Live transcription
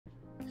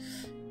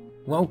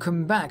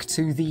Welcome back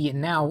to the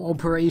now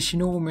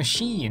operational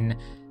machine.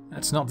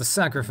 That's not the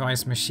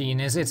sacrifice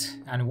machine, is it?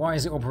 And why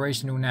is it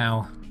operational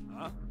now?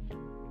 Huh?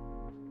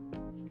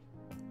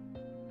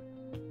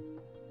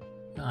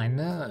 I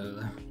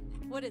know.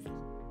 What is it?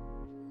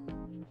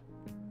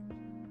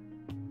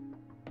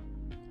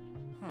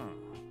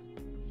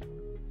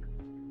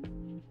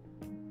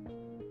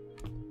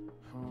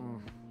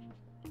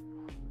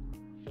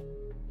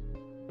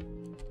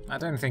 I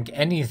don't think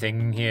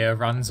anything here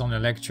runs on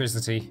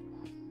electricity,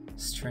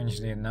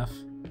 strangely enough.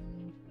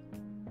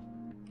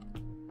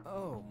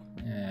 Oh.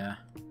 Yeah.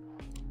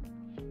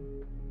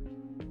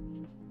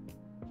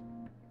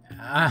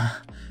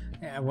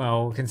 Yeah,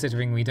 well,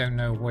 considering we don't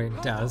know what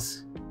it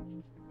does.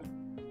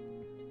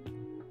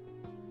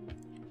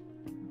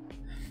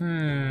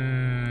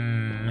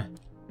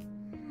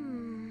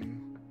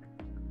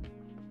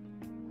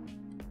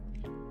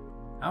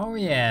 Oh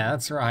yeah,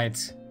 that's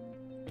right.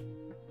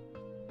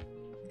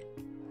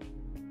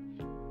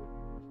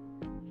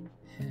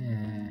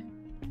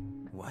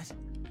 What?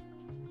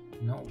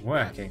 Not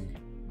working.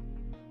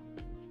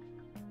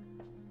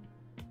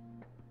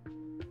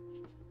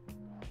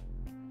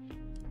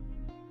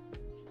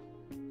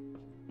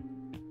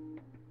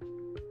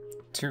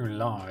 Too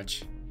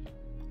large.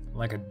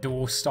 Like a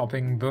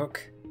door-stopping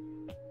book.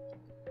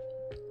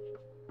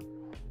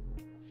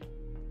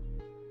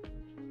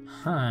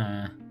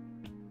 Huh.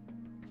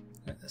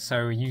 So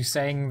are you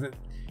saying that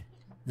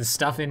the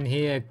stuff in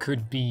here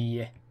could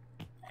be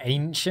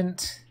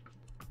ancient?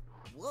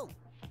 Whoa.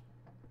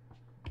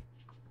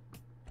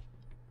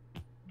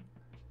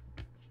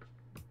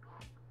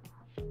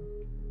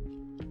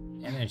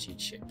 Energy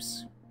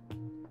chips.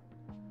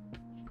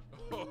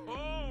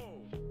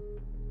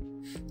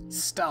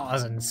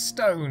 Stars and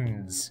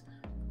stones.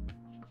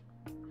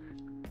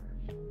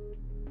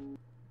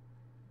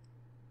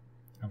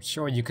 I'm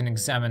sure you can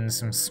examine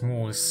some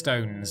small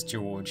stones,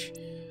 George.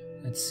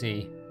 Let's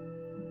see.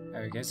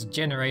 There we go. It's a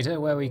generator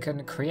where we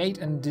can create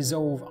and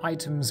dissolve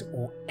items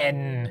or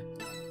N.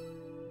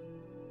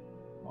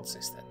 What's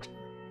this then?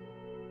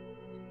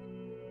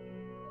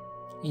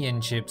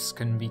 EN chips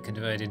can be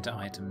converted into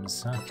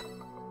items, huh?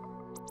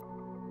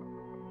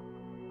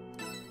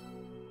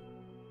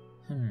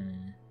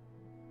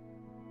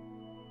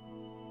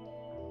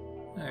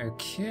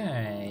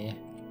 Okay.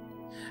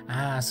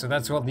 Ah, so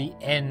that's what the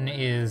N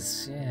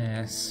is.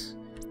 Yes.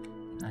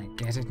 I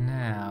get it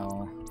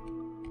now.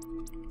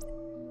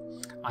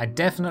 I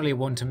definitely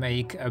want to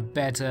make a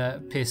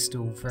better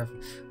pistol for...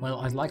 Well,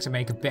 I'd like to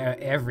make a better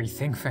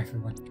everything for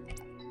everyone.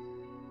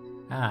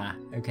 Ah,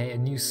 okay, a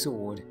new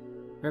sword.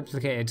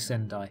 Replicated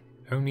Sendai.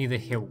 Only the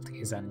hilt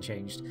is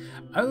unchanged.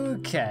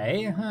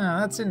 Okay,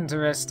 that's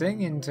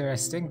interesting,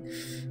 interesting.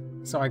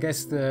 So I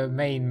guess the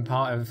main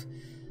part of...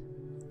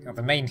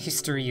 the main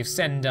history of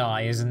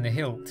Sendai is in the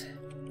hilt.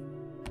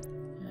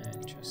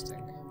 Interesting.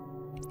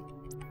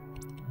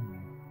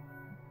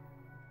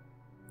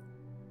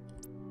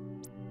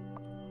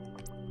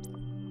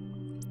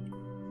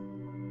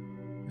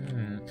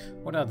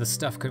 What other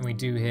stuff can we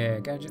do here?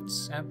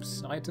 Gadgets,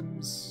 apps,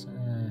 items?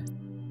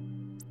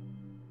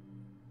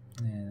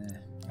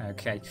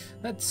 Okay,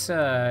 let's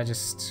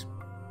just,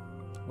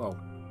 well,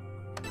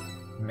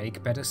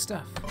 make better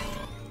stuff.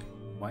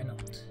 Why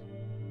not?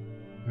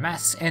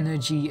 Mass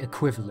energy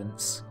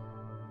equivalence.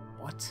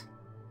 What?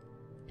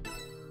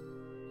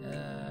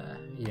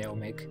 Yeah, we'll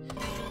make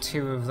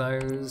 2 of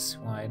those.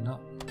 Why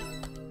not?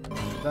 1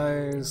 of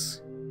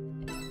those.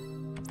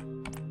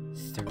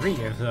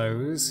 3 of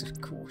those, of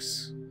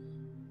course.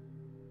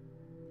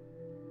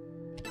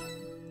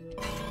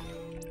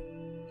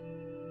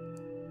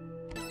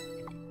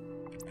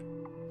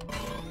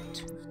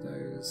 2 of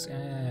those,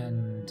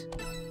 and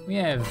we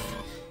have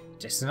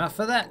just enough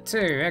for that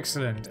too.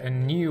 Excellent. A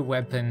new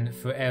weapon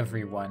for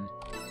everyone.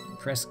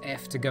 Press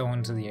F to go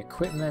onto the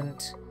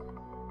equipment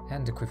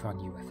and equip our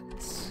new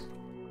weapons.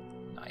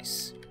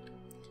 Nice.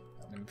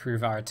 That'll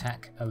improve our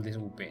attack a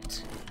little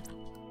bit.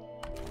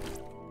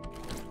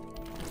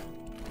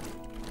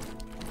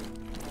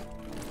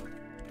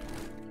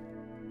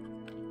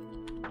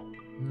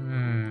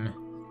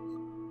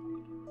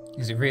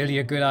 Is it really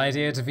a good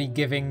idea to be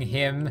giving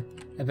him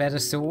a better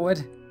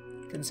sword,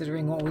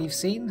 considering what we've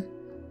seen?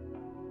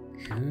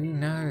 Who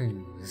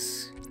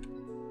knows?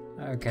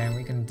 Okay,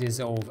 we can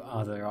dissolve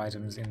other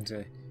items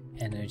into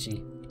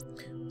energy.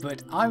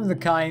 But I'm the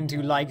kind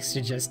who likes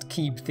to just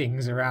keep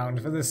things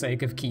around for the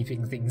sake of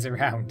keeping things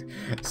around.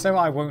 So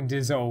I won't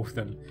dissolve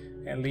them.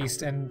 At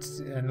least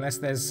unless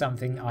there's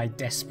something I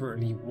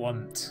desperately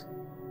want.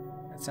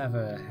 Let's have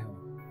a...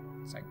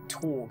 It's like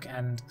talk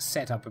and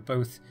setup are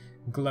both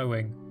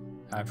glowing.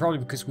 Probably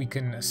because we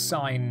can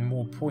assign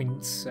more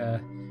points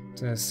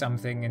to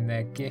something in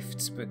their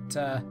gifts, but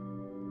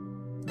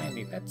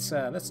maybe let's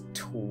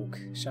talk,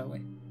 shall we?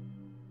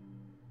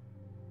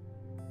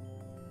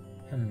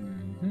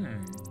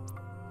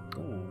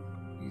 Oh,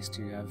 these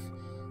two have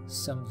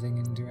something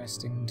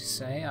interesting to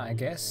say, I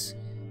guess.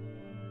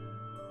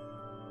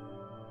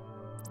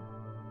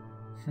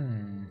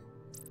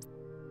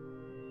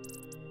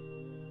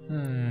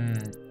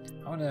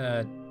 want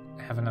to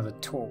have another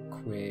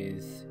talk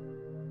with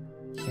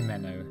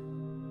Jimeno.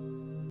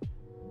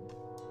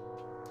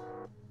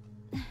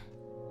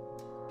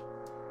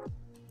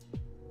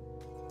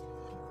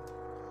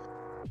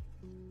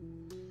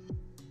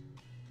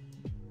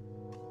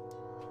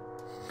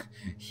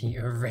 He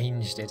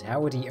arranged it.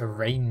 How would he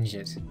arrange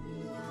it?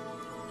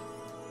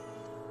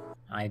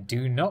 I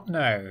do not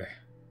know.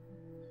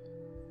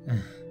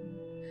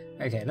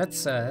 Okay,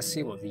 let's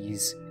see what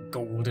these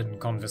golden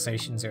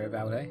conversations are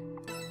about, eh?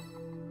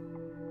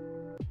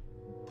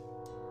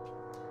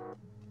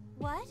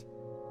 What?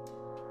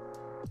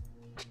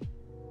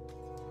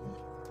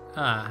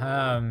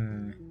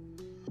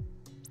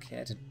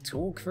 Care to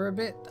talk for a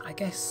bit, I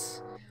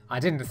guess? I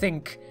didn't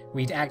think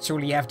we'd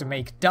actually have to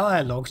make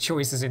dialogue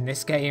choices in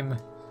this game.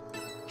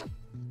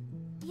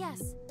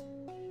 Yes.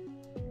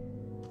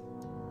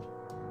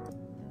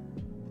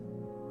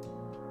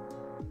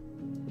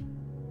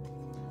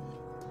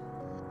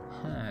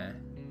 Huh.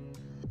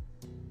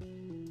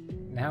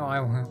 Now I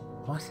want...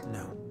 What?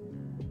 No.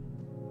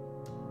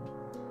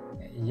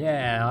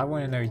 Yeah, I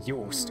want to know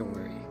your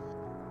story.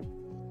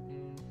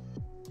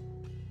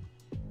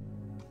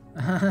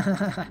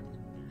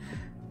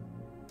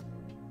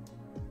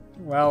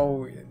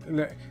 Well,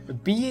 look,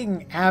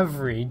 being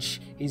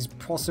average is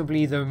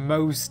possibly the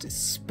most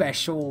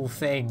special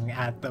thing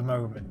at the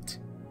moment.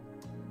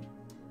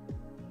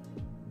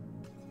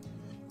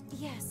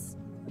 Yes.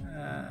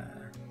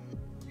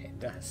 It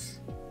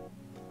does.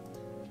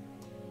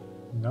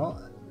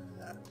 Not...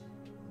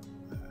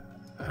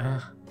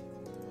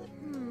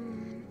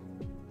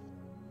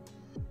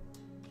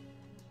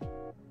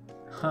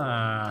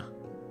 Huh.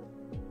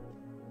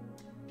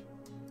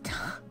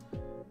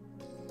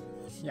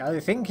 Yeah,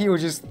 I think you were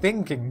just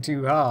thinking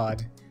too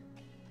hard.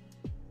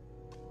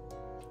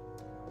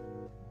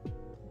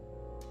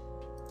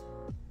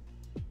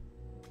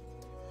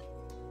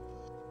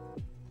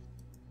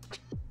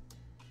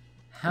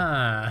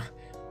 Huh.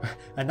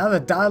 Another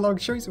dialogue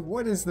choice?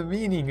 What is the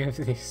meaning of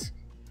this?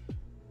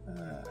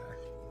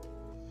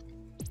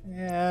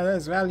 Yeah,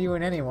 there's value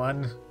in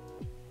anyone.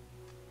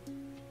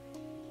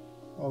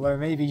 Although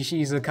maybe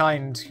she's the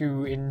kind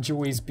who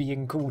enjoys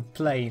being called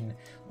plain.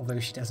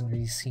 Although she doesn't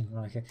really seem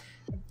like it.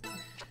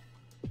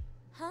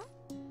 Huh?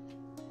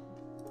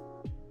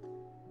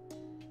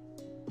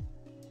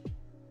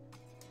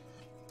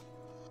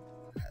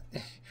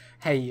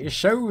 Hey,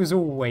 Show's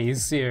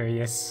always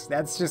serious.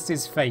 That's just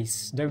his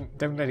face.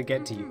 Don't let it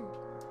get to you.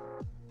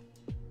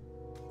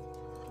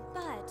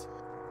 But...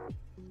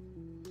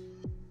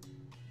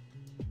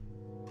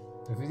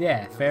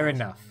 Yeah, fair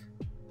enough.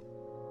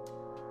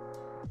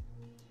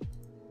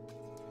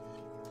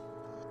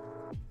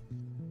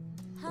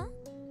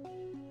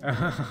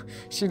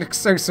 She looks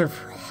so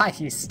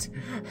surprised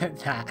at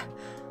that.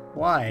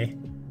 Why?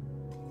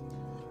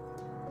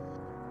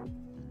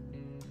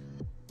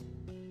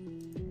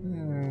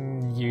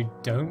 You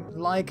don't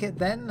like it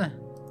then?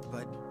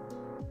 But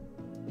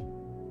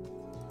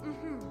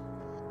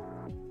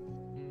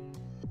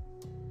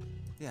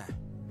yeah.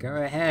 Go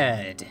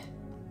ahead.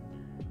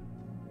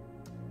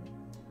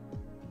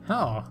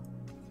 Oh.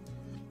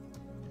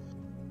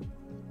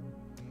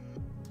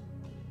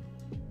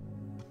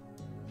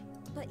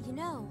 But you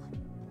know...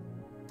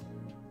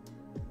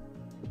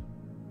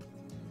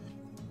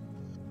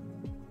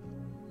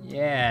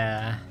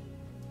 Yeah,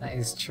 that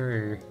is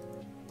true.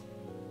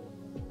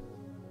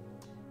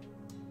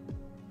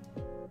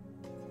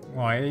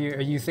 Why,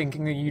 are you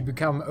thinking that you'd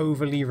become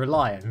overly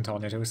reliant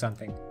on it or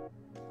something?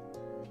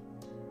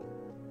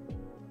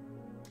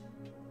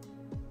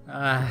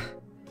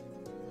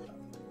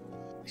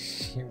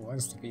 She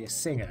wants to be a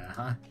singer,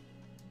 huh?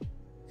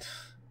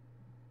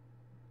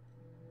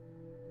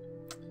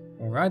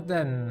 Alright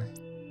then.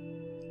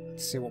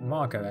 Let's see what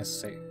Marco has to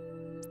say.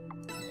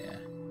 Yeah.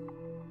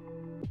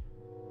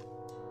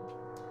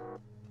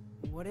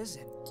 What is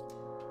it?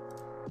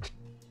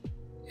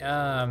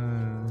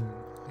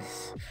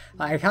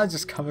 I can't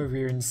just come over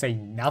here and say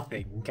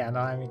nothing, can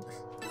I? I mean,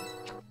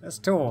 let's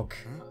talk.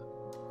 I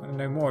want to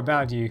know more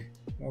about you.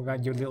 More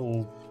about your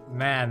little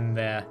man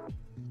there.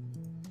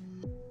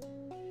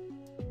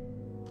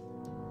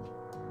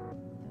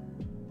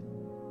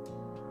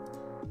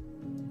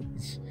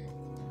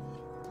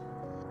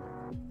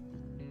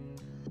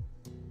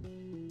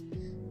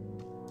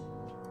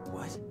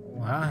 What?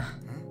 What?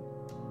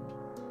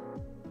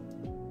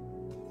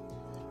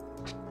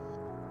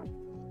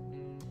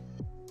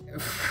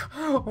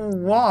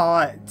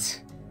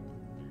 What?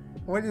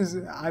 What is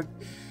it?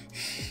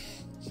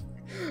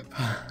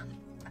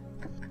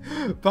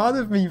 Part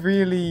of me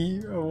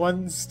really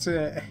wants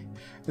to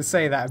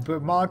say that,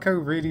 but Marco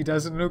really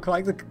doesn't look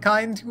like the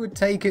kind who would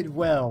take it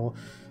well.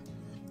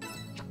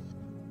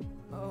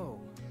 Oh.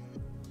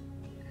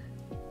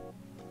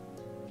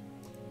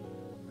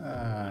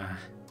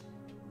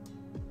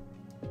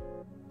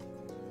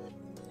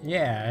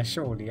 Yeah,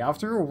 surely.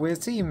 After all, we're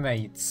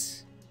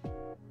teammates.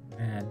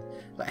 Man,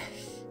 like,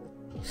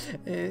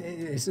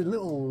 it's a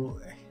little...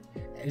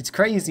 It's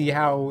crazy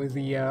how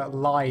the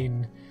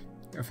line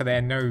for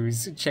their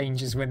nose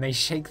changes when they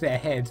shake their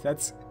head.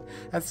 That's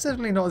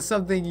certainly not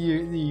something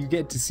you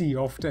get to see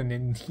often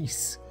in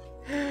these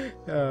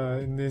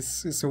in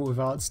this sort of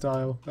art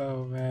style.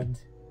 Oh man.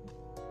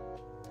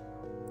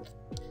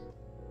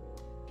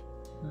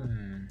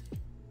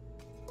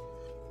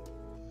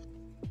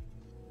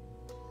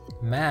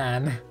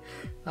 Man,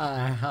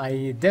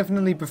 I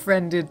definitely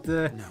befriended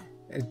the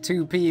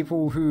two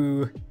people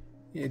who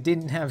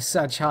didn't have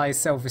such high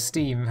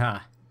self-esteem, huh?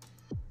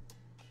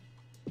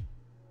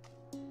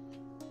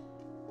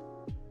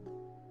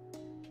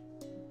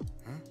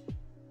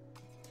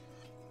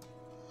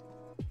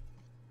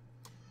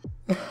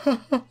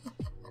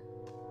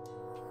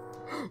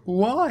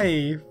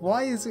 Why?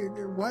 Why is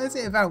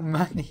it about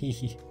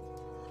money?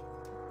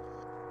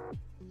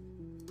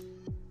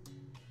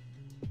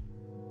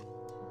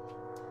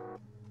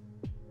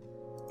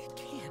 It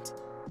can't.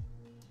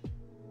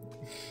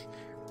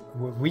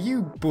 Were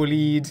you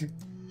bullied?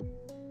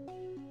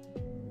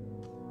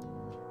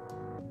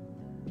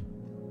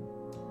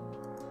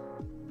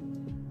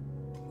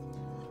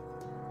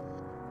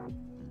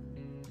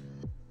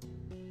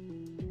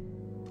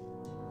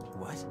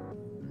 What?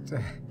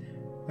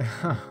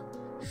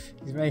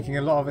 He's making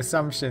a lot of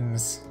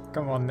assumptions.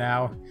 Come on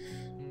now.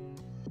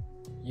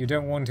 You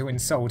don't want to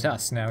insult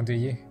us now, do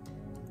you?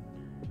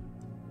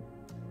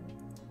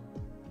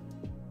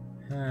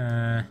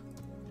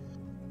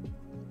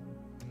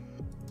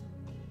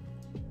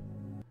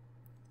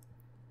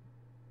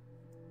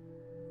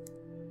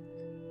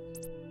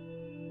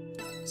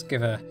 Let's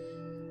give a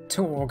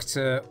talk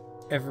to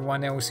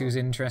everyone else who's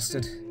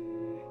interested.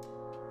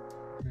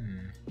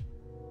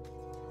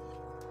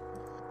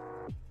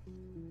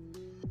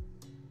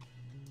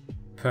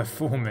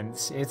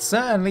 Performance. It's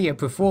certainly a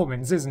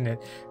performance, isn't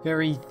it?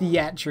 Very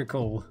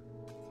theatrical.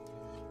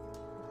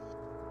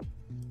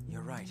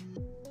 You're right.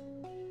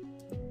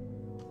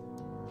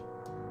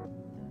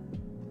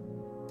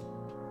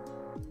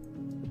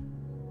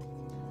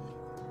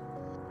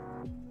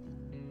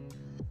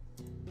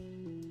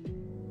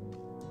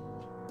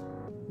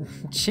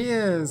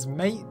 Cheers,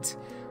 mate.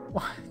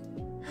 What?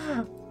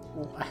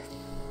 What?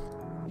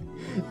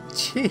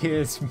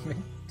 Cheers, mate.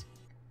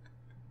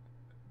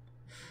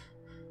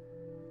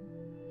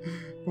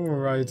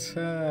 Alright,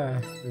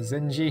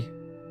 Zenji.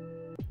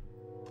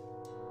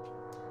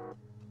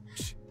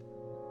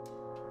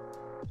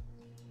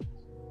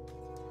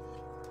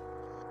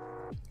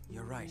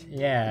 You're right.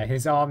 Yeah,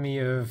 his army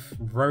of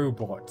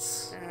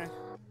robots.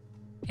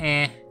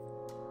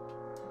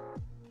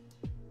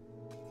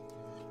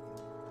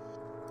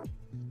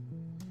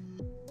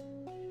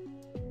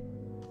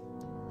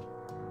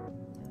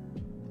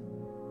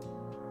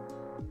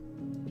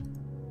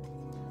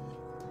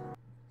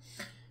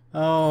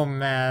 Oh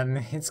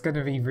man, it's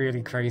gonna be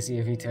really crazy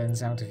if he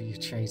turns out to be a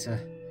traitor.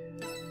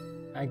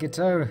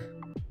 Agito.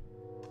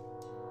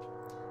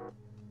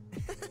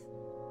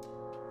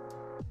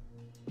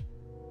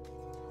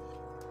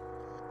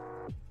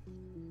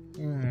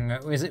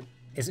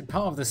 Is it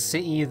part of the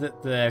city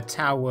that the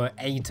tower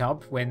ate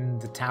up when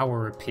the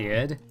tower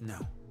appeared? No.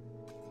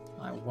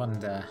 I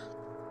wonder.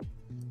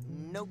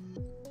 Nope.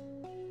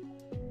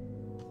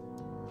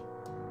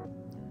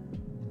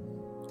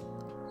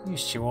 You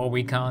sure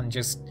we can't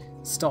just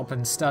stop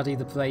and study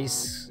the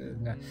place?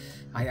 No,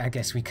 I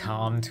guess we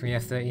can't. We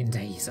have 13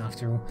 days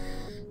after all.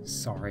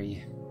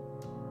 Sorry.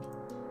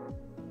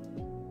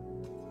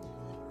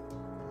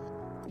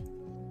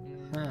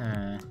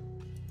 Huh.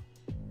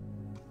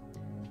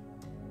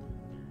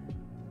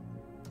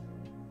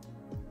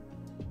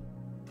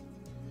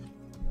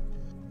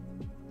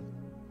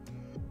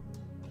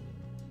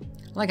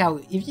 Like how,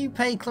 if you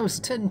pay close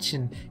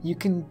attention, you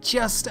can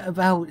just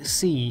about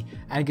see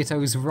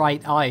Agito's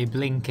right eye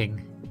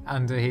blinking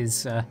under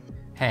his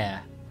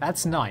hair.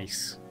 That's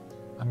nice.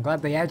 I'm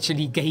glad they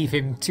actually gave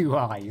him two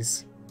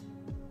eyes.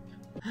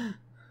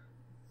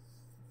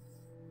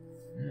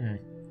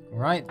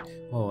 Right,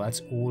 well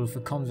that's all of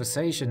the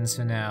conversations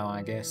for now,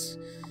 I guess.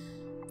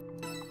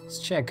 Let's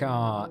check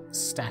our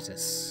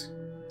status.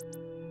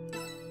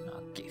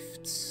 Our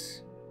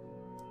gifts.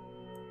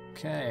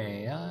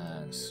 Okay,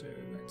 so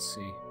let's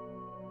see.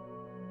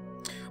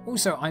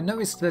 Also, I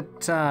noticed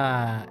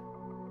that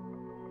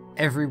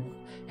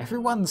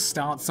everyone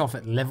starts off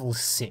at level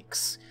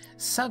 6.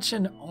 Such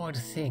an odd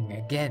thing,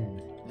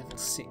 again. Level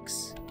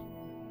 6.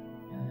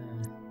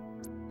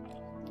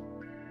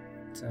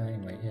 So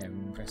anyway, yeah, we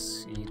can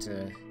press E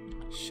to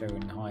show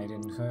and hide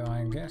info,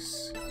 I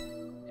guess.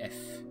 F.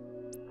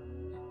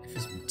 F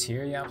is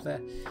materia up there.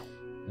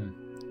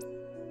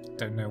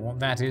 Don't know what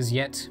that is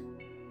yet.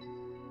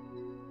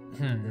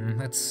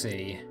 Let's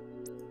see.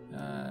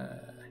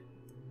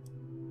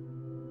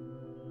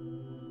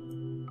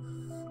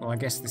 Well, I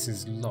guess this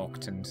is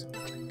locked, and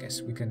I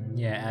guess we can,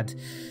 yeah, add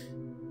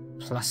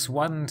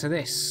 +1 to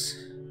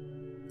this.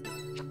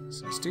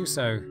 So let's do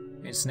so.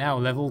 It's now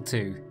level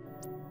 2.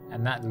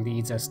 And that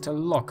leads us to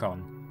lock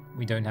on.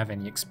 We don't have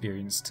any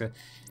experience to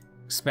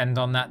spend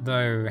on that,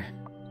 though.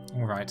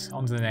 Alright,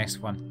 on to the next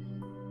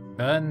one.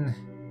 Burn.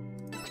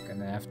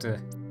 Gonna have to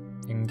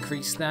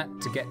increase that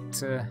to get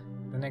to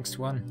the next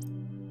one.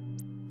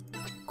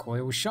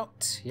 Coil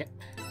shot, yep.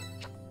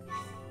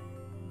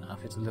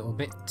 Up it a little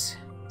bit.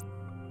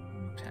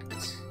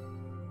 Impact.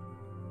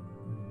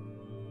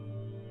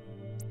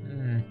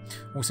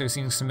 Also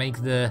seems to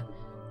make the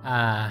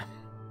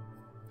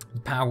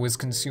powers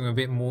consume a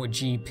bit more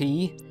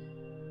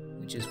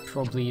GP, which is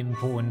probably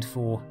important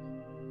for,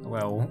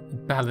 well,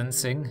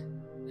 balancing.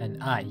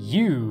 And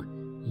you,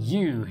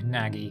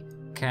 Nagi,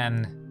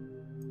 can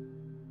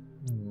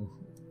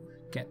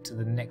get to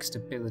the next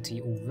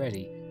ability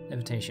already.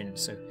 Levitation.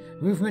 So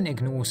movement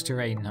ignores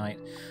terrain height.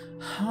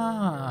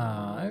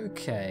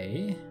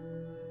 Okay.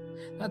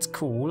 That's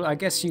cool. I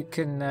guess you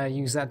can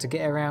use that to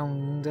get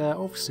around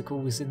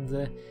obstacles in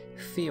the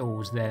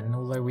field then,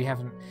 although we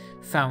haven't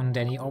found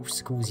any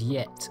obstacles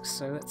yet.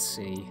 So let's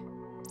see.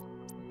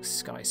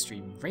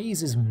 Skystream.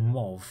 Raises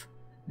MOV.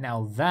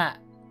 Now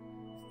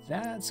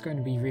that's going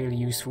to be really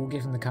useful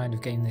given the kind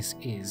of game this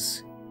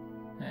is.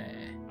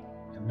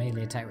 A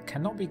melee attack that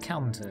cannot be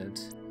countered.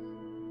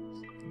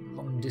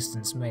 Long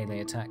distance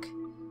melee attack.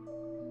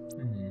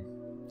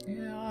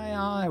 Yeah,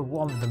 I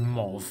want the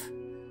MOV.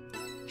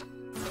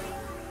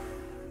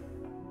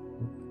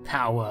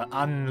 Power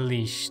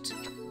unleashed.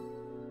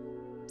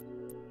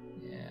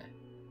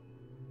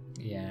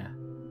 Yeah,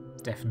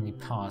 definitely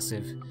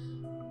passive.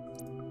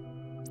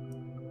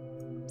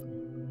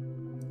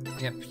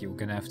 Yep, you're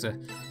gonna have to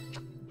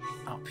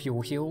up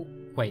your heal.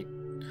 Wait,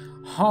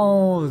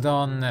 hold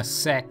on a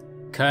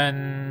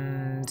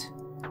second.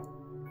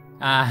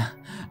 I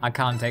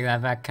can't take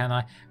that back, can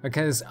I?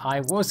 Because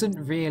I wasn't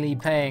really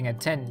paying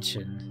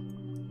attention.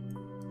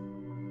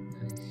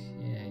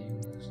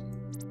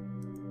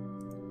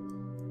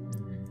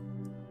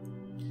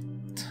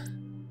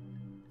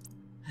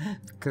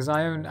 Because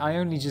I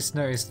only just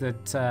noticed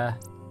that Fleet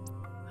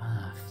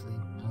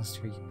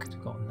Mastery could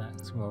have gotten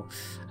that as well.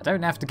 I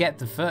don't have to get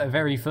the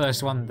very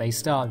first one that they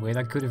start with.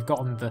 I could have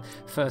gotten the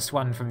first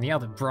one from the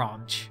other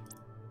branch.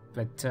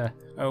 But,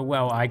 oh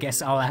well, I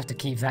guess I'll have to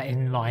keep that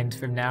in mind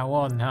from now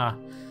on, huh?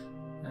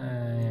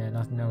 Yeah,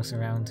 nothing else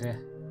around here.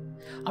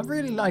 I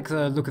really like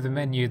the look of the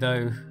menu,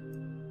 though.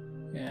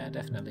 Yeah,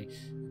 definitely.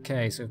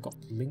 Okay, so I've got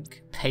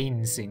Link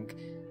Pain Sink.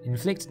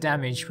 Inflict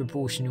damage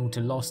proportional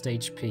to lost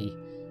HP.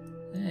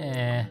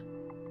 Yeah.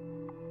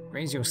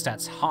 Raise your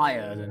stats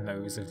higher than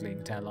those of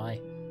Linked Ally.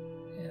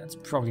 Yeah, that's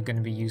probably going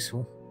to be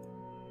useful.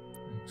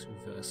 Link's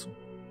Reversal.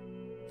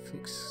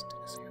 Fixed.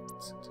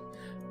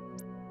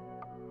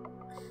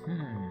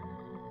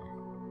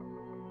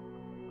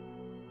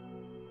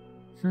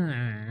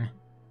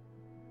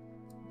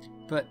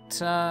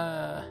 But,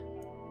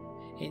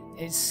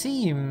 it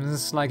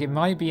seems like it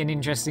might be an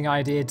interesting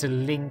idea to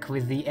link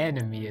with the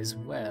enemy as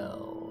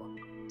well.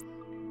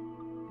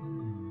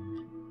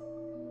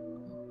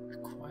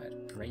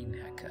 Acquired Brain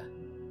Hacker.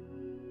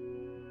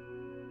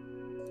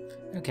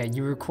 Okay,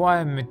 you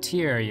require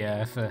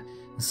materia for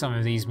some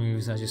of these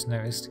moves, I just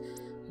noticed.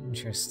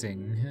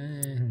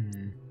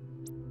 Interesting.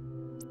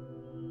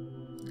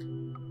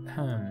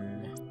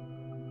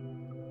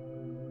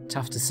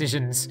 Tough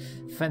decisions.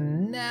 For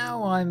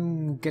now,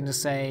 I'm gonna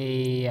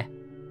say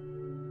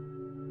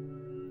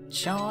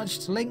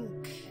Charged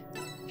Link.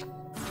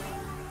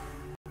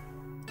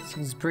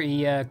 Seems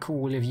pretty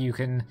cool if you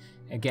can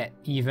get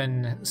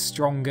even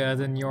stronger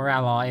than your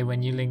ally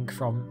when you link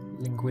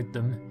with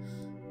them.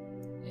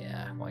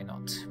 Yeah, why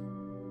not?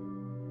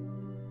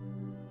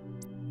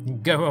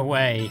 Go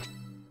away.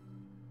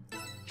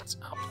 Let's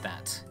up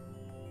that.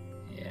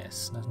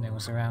 Yes, nothing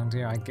else around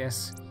here, I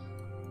guess.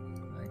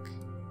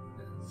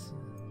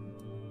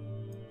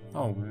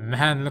 Oh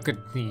man, look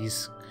at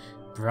these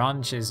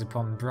branches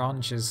upon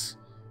branches.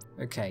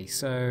 Okay,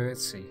 so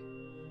let's see.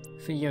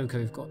 For Yoko,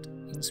 we've got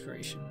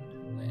Inspiration,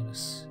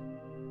 Awareness.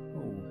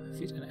 Oh,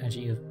 fit an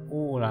energy of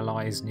all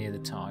allies near the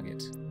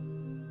target.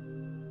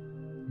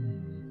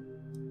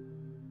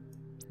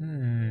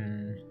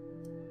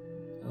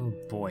 Oh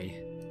boy.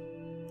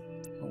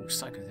 Oh,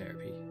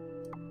 Psychotherapy.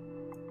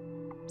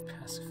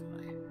 Pacify.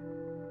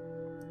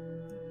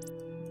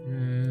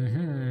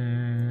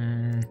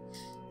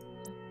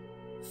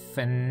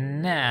 For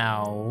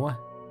now...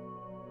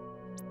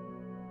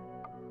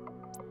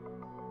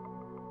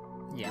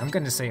 Yeah, I'm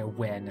going to say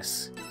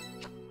Awareness.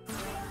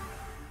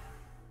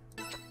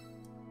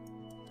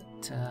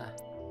 But,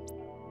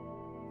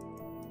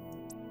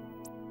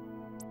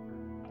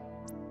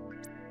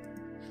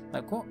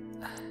 like, what?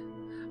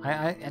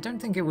 I don't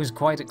think it was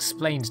quite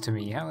explained to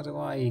me. How do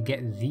I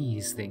get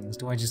these things?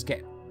 Do I just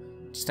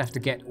have to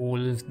get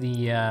all of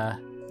the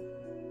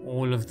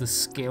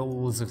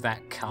skills of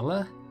that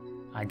color?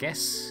 I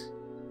guess.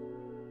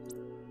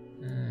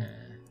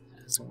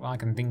 That's all I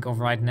can think of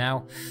right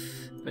now.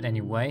 But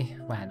anyway,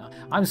 man,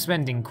 I'm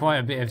spending quite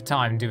a bit of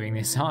time doing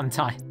this, aren't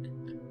I?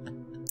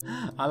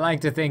 I like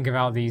to think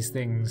about these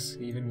things,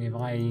 even if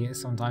I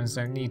sometimes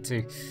don't need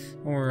to.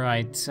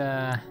 Alright,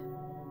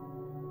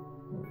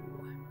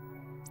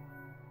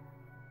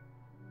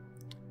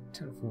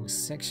 teleport a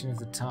section of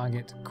the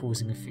target,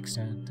 causing a fixed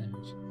amount of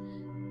damage.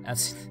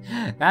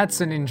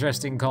 That's an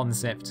interesting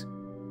concept.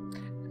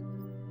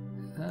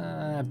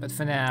 But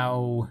for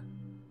now...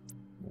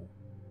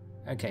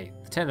 Okay,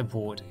 the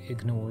teleport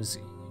ignores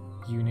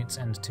units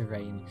and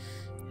terrain.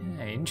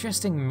 Yeah,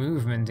 interesting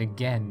movement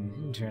again.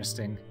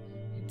 Interesting.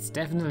 It's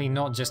definitely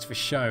not just for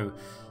show.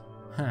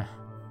 Huh.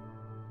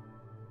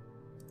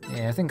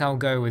 Yeah, I think I'll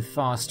go with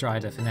Fast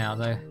Strider for now,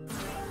 though.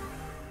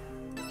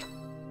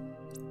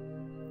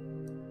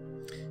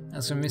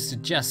 As for Mr.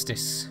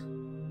 Justice.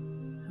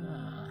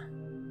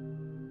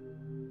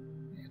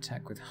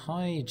 Attack with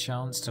high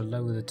chance to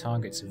lower the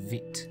target's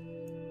VIT.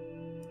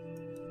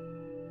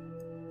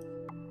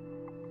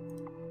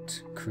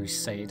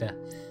 Crusader.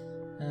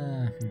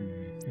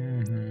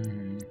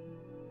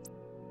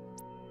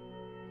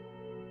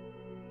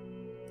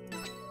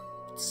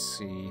 Let's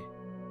see.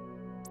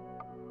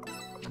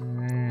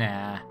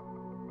 Nah.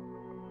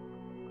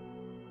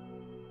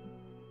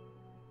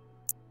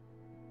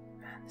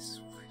 Man, this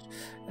is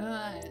weird.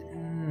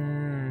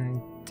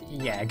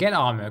 Yeah, get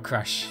Armor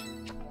Crush.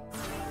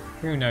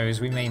 Who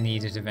knows, we may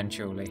need it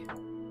eventually.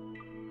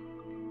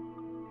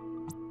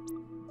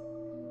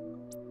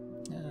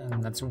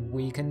 And that's what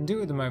we can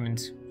do at the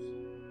moment.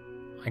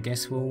 I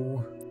guess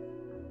we'll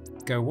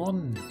go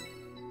on.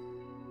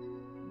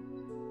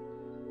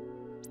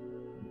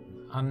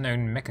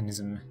 Unknown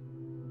mechanism.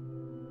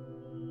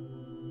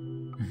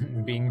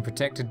 Being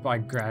protected by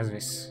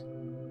Gravis.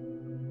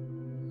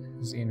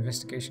 As the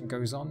investigation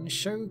goes on,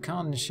 Sho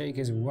can't shake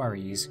his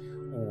worries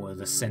or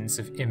the sense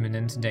of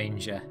imminent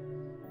danger.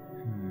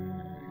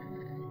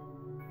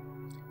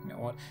 You know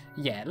what?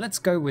 Yeah, let's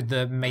go with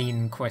the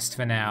main quest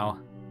for now.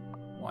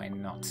 Why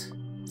not?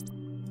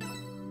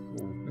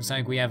 Ooh, looks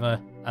like we have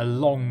a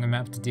long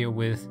map to deal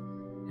with,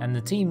 and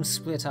the team's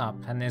split up,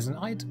 and there's an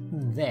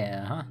item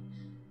there, huh?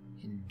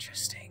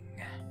 Interesting.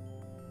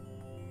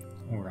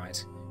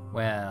 Alright,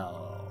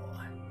 well...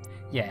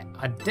 yeah,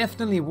 I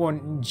definitely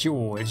want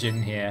George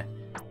in here.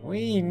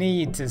 We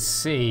need to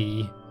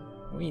see.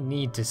 We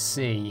need to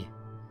see.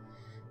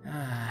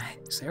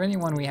 Is there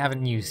anyone we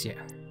haven't used yet?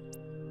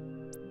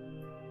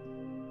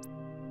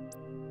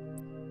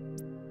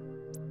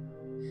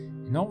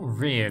 Not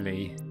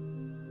really.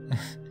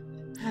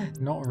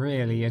 Not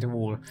really at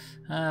all.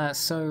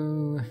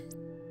 So...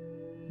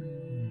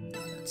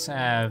 let's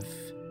have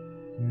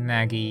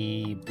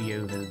Nagi be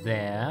over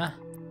there.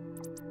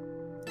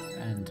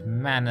 And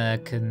Mana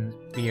can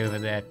be over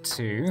there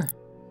too.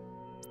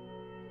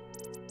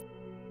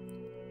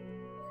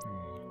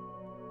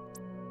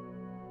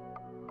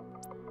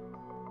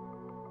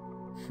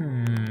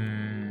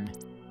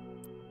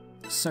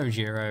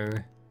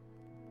 Sojiro,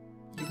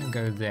 you can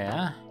go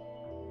there.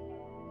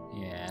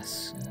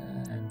 Yes,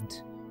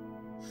 and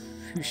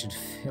who should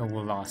fill the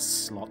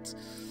last slot?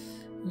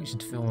 Who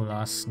should fill the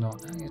last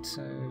slot?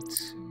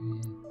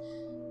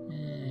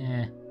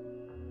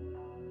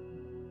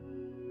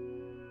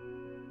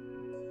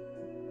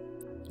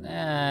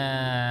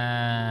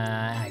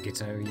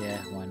 Agito,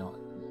 yeah, why not?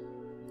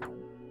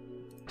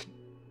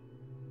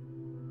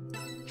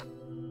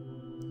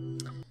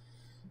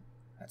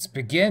 Let's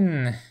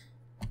begin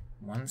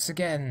once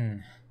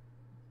again.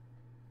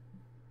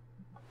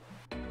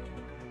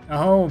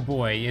 Oh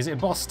boy, is it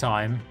boss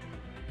time?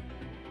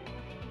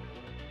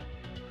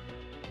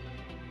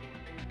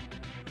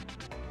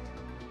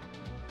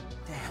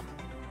 Damn.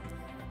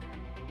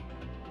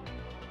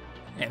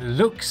 It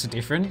looks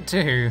different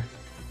too.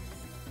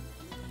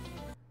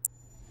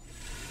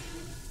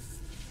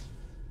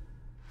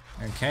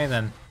 Okay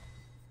then.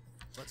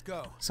 Let's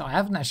go. So I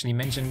haven't actually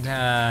mentioned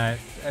the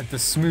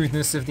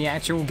smoothness of the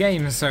actual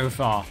game so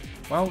far.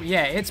 Well,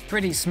 yeah, it's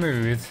pretty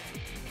smooth.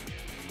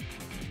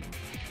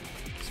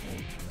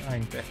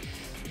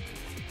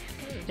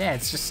 Yeah,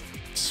 it's just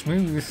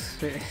smooth.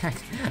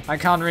 I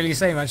can't really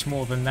say much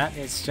more than that.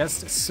 It's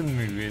just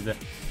smooth.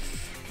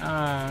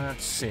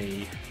 Let's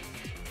see.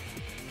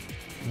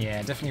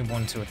 Yeah, definitely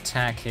want to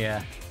attack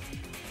here.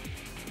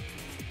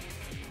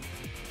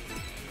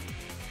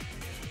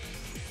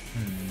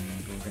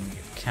 We're gonna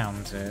get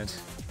countered.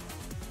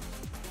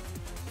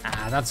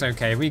 That's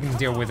okay. We can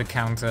deal with the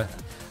counter.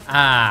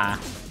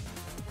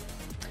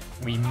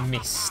 We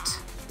missed.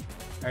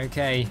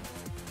 Okay.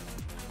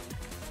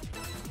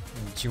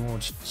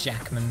 George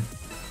Jackman.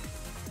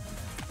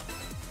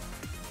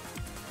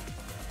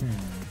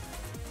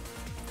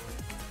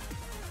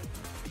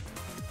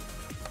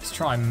 Let's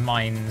try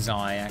Mind's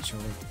Eye,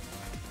 actually.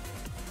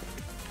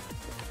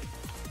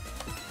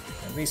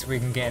 At least we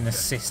can get an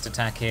assist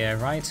attack here,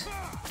 right?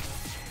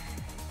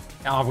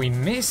 We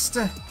missed?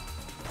 Yeah,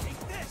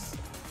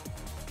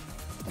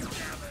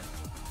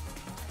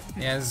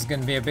 this is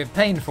going to be a bit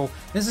painful.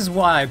 This is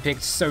why I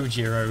picked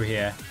Sojiro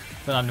here.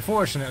 But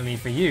unfortunately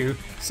for you,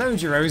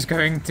 Sojiro's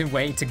going to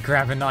wait to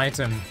grab an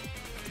item.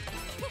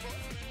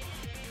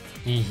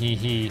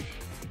 Hee.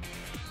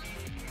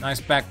 Nice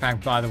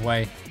backpack, by the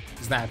way.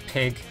 Is that a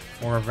pig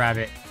or a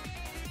rabbit?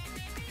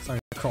 It's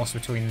like a cross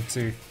between the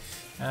two.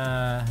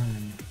 I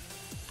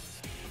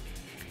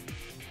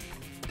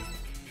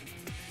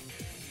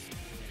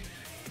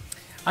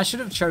should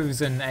have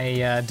chosen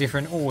a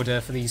different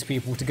order for these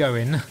people to go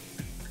in.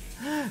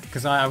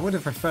 Because I would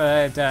have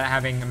preferred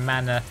having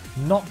Mana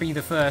not be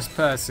the first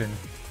person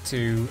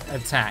to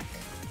attack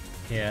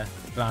here,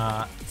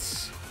 but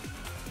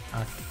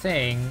I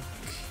think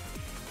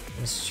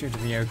this should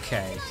be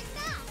okay.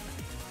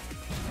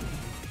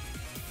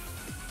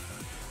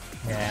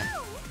 Yeah,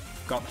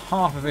 got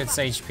half of its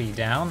HP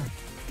down.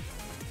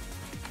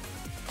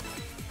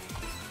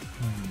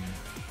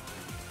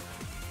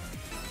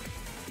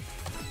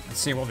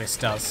 Let's see what this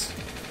does.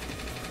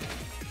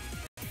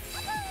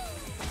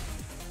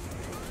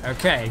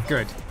 Okay,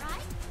 good.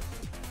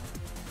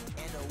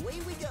 And away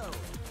we go.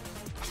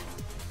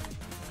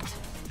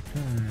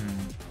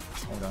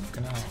 Hold on,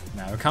 can I?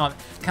 No, can't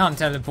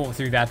teleport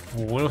through that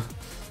wall.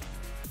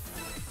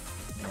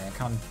 Yeah,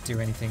 can't do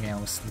anything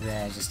else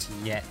there just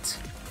yet. It's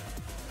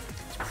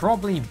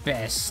probably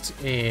best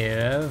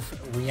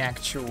if we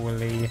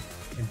actually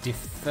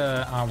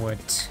defer our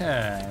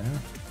turn.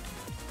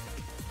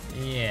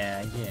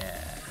 Yeah.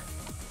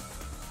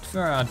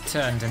 Defer our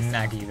turn to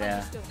Nagi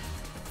there.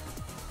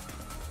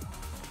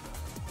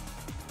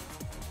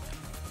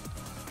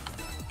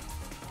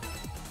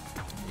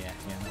 Yeah,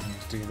 nothing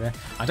to do there.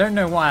 I don't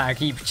know why I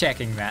keep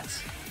checking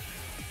that.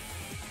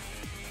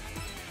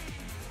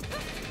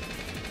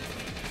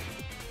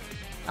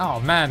 Oh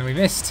man, we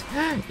missed!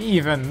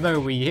 Even though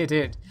we hit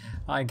it.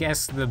 I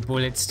guess the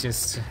bullets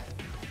just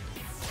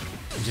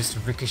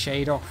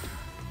ricocheted off.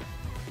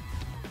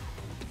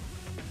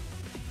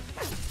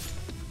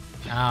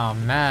 Oh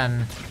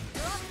man.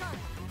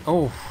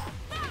 Oh,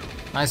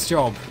 nice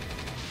job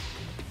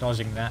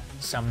dodging that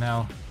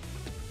somehow.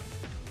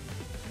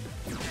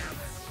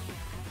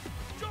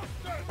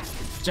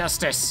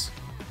 Justice!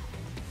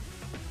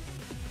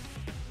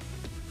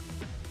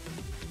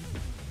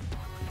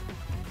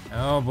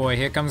 Oh boy,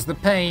 here comes the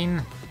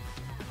pain.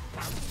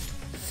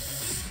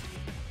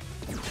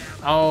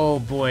 Oh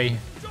boy.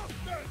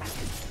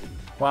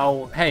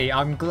 Well, hey,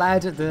 I'm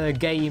glad the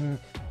game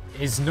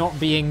is not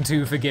being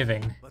too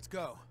forgiving. Let's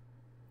go.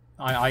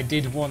 I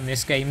did want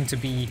this game to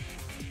be...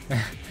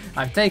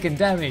 I've taken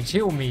damage,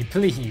 heal me,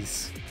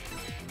 please.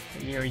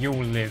 You'll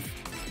live.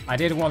 I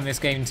did want this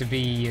game to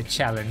be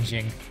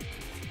challenging.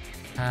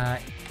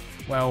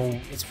 Well,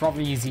 it's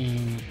probably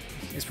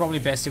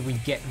best if we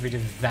get rid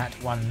of that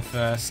one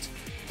first,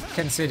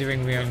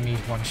 considering we only need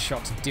one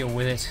shot to deal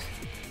with it.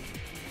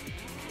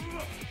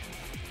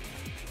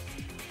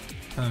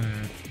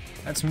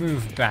 Let's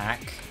move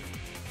back.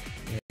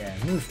 Yeah,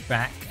 move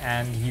back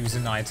and use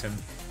an item.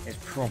 It's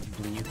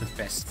probably the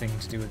best thing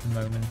to do at the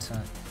moment.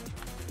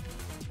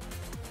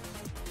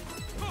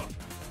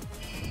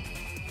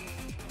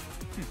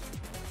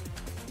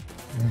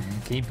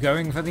 Keep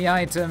going for the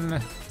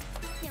item.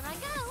 Here I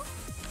go.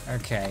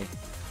 Okay.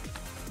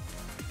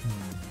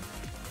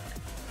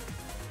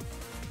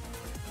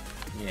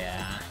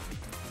 Yeah.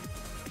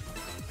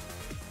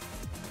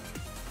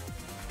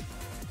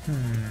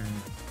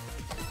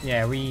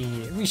 Yeah,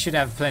 we should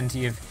have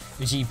plenty of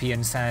GP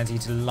and sanity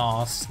to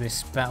last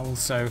this battle,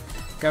 so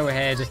go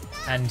ahead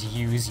and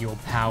use your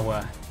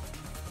power.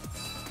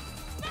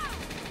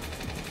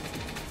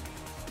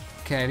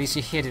 Okay, at least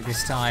you hit it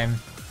this time.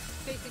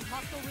 Facing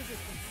hostile resistance.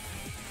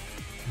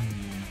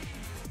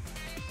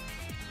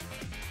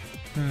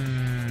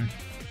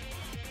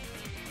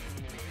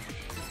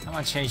 How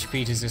much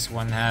HP does this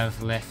one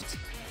have left?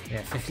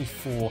 Yeah,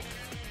 54.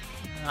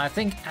 I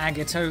think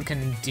Agato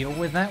can deal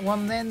with that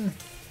one then.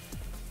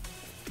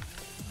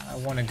 I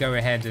want to go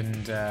ahead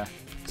and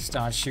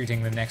start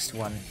shooting the next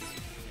one.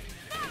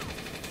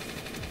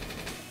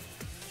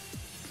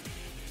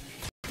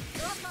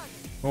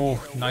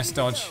 Oh, nice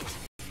dodge.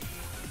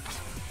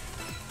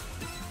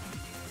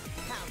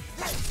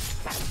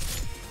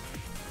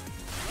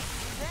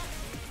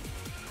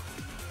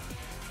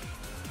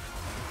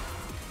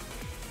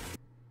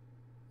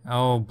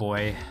 Oh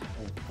boy,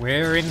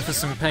 we're in for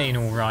some pain,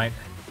 alright.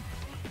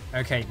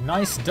 Okay,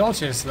 nice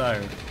dodges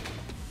though.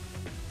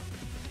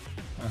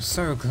 I'm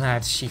so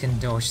glad she can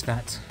dodge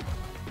that.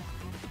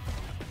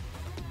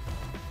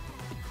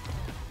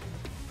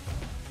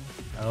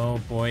 Oh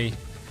boy,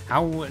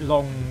 how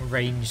long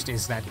ranged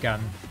is that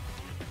gun?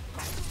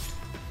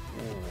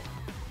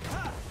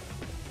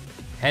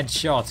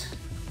 Headshot.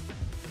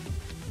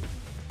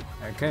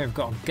 Okay, we've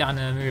got a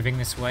gunner moving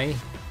this way.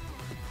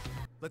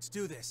 Let's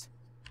do this.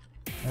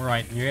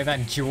 Alright, you hear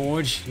that,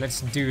 George?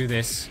 Let's do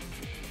this.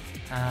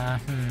 Yeah,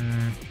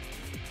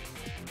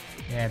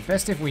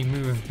 best if we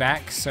move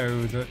back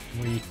so that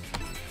we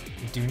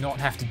do not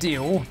have to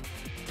deal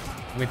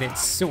with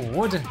its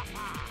sword.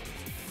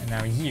 And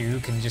now you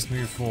can just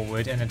move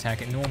forward and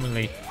attack it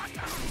normally.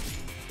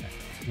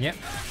 Yep.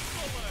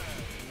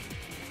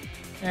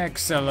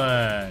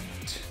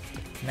 Excellent.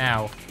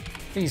 Now,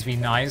 please be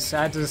nice.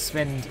 I had to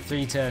spend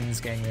 3 turns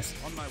getting this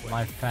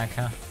life pack,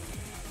 huh?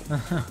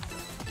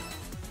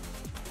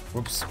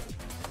 Whoops. In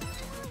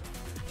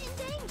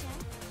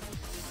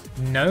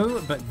danger. No,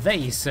 but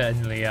they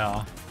certainly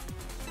are.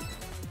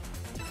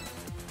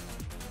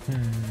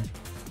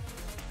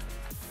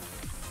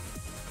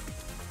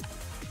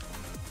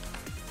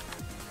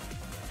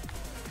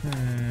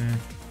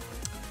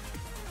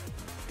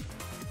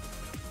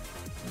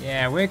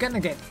 Yeah, we're gonna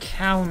get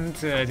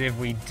countered if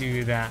we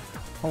do that.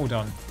 Hold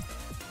on.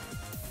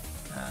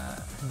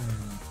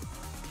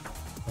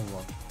 Hold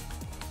on.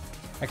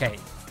 Okay,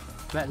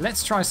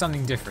 let's try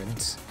something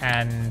different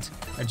and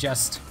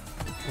adjust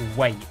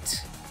weight.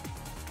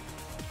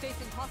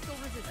 Facing hostile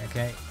resistance.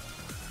 Okay.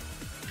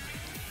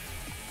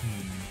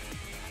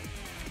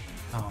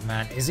 Oh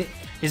man, is it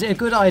a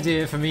good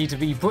idea for me to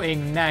be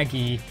putting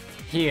Nagi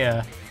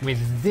here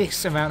with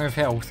this amount of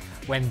health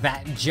when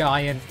that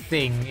giant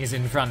thing is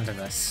in front of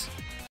us?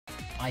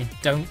 I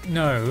don't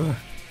know.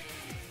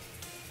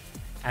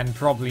 And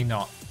probably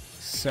not.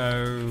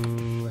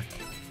 So...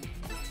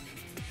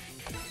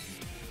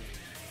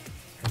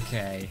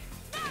 okay.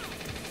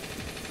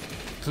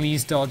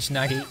 Please dodge,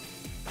 Nagi.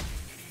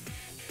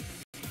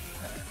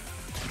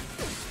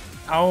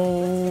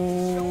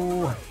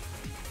 Oh!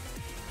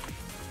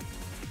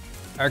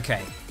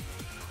 Okay.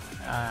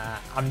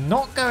 I'm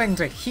not going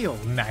to heal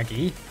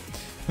Nagi.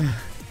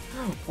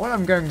 What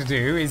I'm going to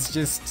do is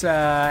just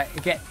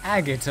get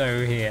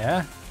Agito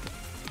here.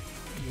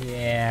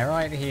 Yeah,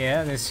 right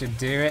here. This should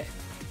do it.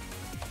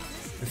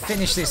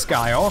 Finish this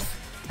guy off.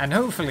 And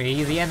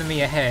hopefully the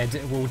enemy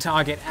ahead will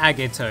target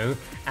Agito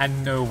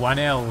and no one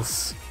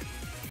else.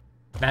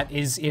 That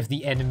is if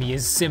the enemy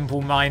is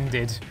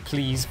simple-minded.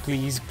 Please,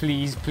 please,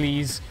 please,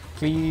 please,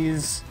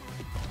 please.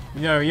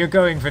 No, you're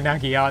going for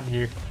Nagi, aren't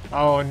you?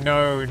 Oh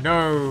no,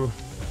 no.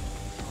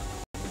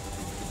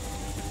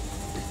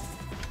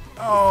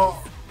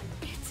 Oh.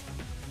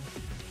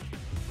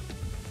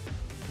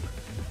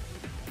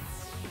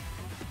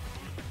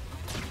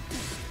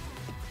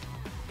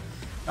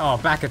 Oh,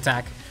 back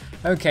attack.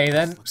 Okay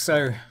then,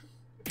 so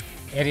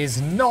it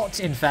is not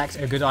in fact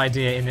a good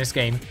idea in this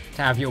game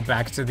to have your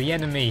back to the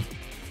enemy.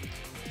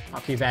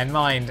 I'll keep that in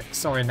mind.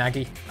 Sorry,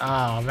 Nagi.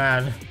 Ah,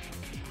 man.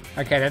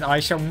 Okay then,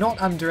 I shall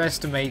not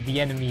underestimate the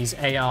enemy's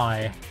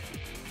AI.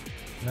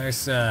 No,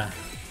 sir.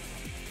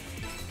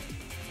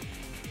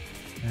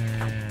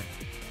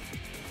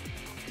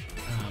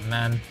 Oh,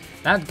 man.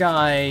 That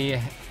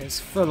guy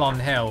is full on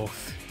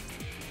health.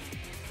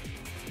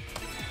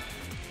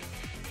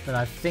 But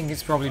I think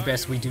it's probably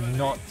best we do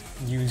not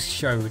use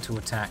Show to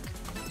attack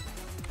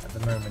at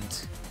the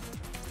moment.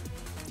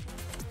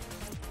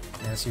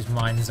 Yeah, let's use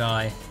Mind's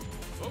Eye.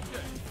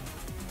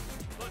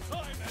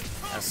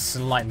 That's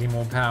slightly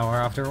more power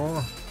after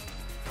all.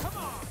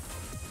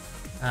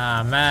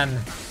 Ah, man.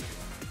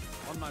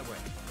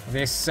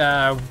 This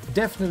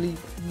definitely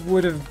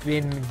would have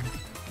been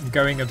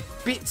going a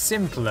bit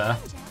simpler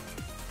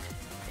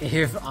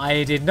if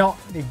I did not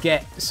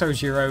get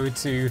Sojiro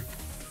to...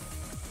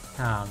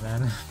 ah,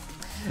 man.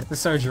 The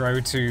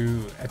Sojiro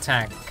to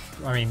attack...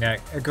 I mean,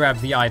 grab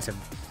the item.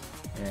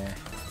 Yeah.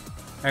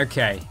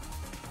 Okay.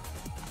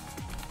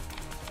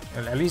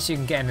 Well, at least you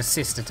can get an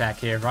assist attack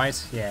here, right?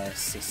 Yeah,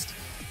 assist.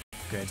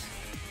 Good.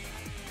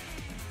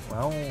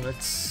 Well,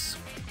 let's...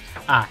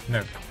 ah,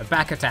 no. A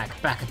back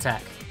attack, back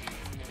attack.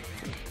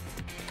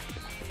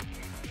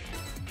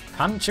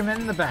 Punch him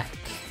in the back.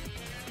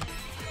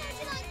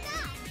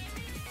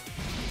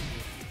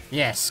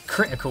 Yes,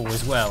 critical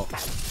as well.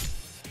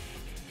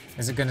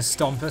 Is it going to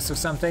stomp us or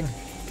something?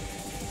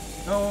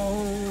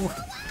 Oh!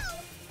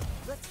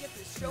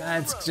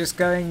 It's just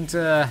going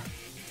to...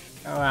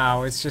 oh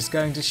wow, it's just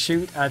going to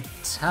shoot a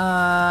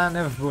ton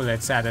of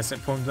bullets at us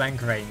at point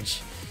blank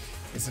range.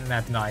 Isn't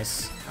that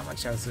nice? How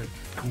much else?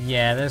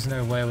 Yeah, there's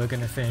no way we're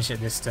going to finish it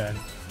this turn.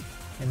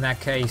 In that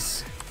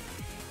case...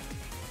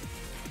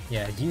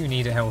 yeah, you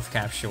need a health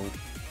capsule.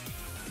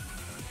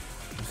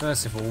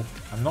 First of all,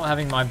 I'm not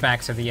having my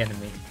back to the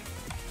enemy.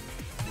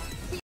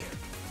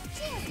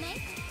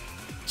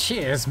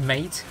 Cheers,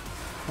 mate.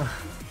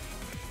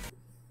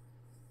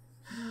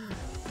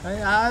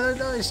 I don't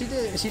know. She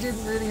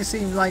didn't really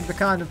seem like the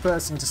kind of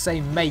person to say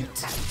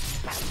mate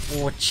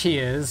or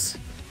cheers.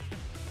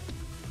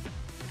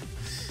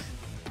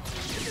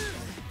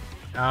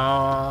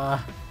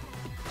 Ah,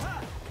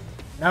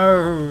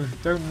 no!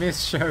 Don't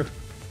miss Show.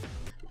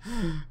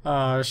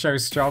 Ah,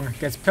 Show's strong.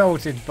 Gets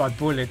pelted by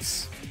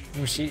bullets.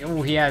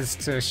 All he has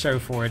to show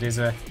for it is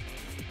a,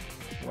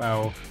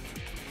 well,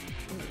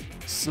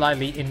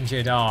 slightly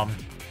injured arm.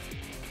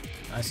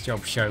 Nice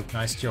job, Show.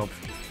 Nice job.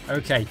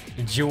 Okay,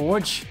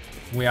 George,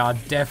 we are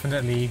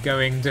definitely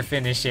going to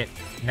finish it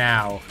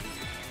now.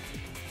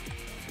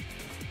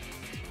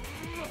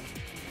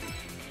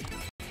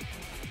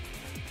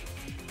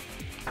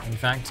 In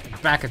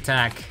fact, back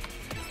attack.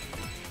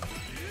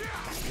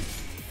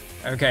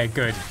 Okay,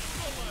 good.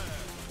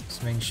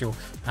 Just making sure.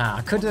 Ah,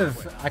 I could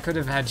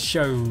have had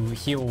Show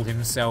heal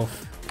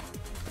himself.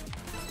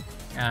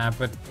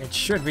 But it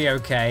should be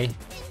okay.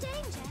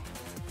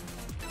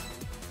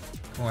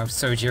 We'll have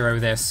Sojiro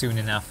there soon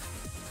enough.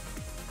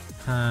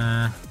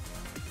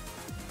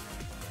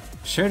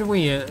 Should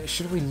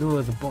we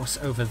lure the boss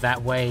over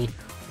that way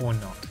or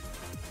not?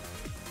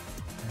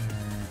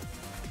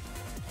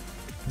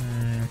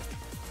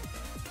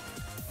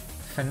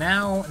 For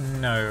now,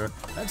 no.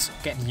 Let's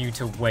get you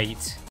to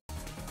wait.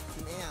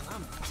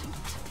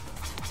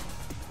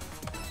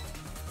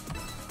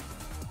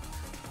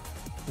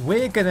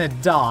 we're gonna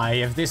die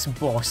if this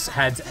boss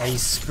had a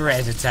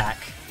spread attack.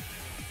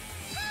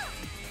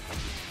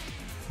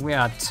 We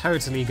are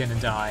totally gonna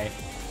die.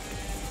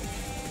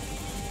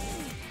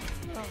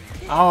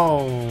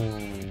 Oh.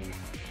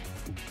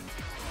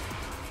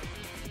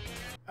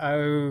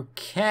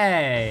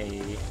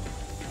 Okay.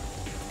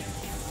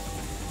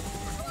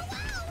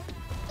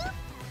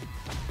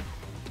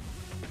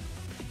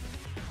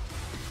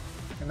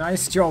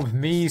 Nice job,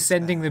 me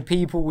sending the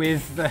people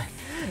with the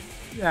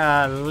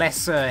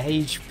lesser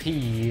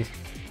HP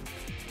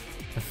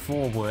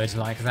forward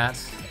like that.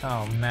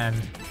 Oh man.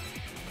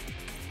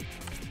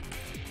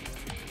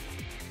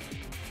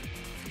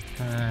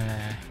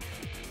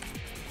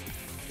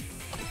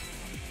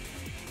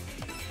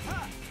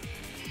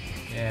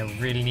 Yeah,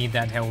 really need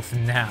that health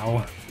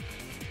now.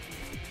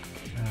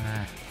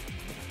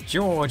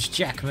 George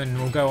Jackman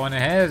will go on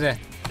ahead.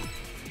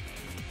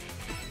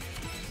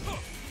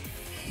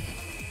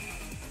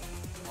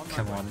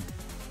 Come on.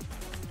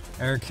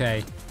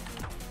 Okay.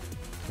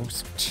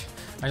 Oops.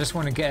 I just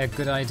want to get a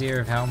good idea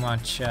of how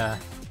much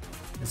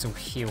this will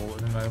heal at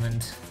the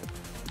moment.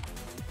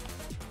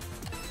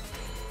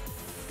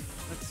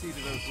 Let's see to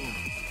those wounds.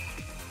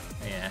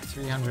 Yeah,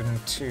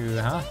 302,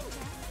 huh?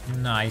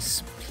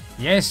 Nice.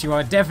 Yes, you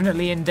are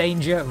definitely in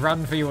danger.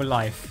 Run for your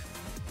life.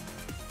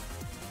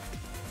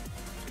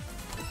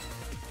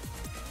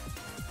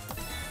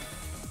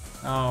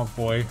 Oh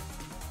boy.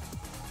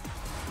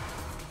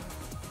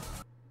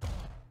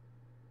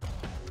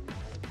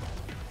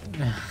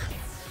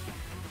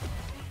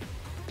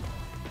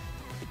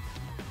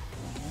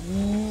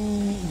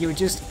 You're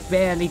just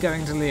barely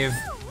going to live.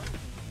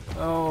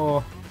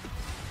 Oh.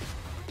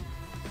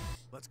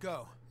 Let's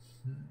go.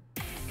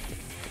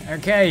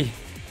 Okay.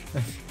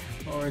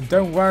 Oh,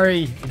 don't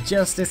worry,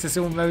 justice has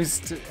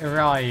almost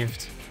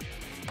arrived.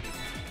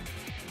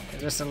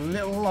 Just a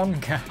little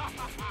longer.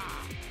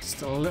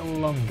 Just a little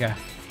longer.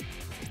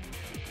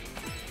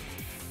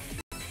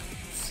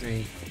 Let's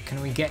see.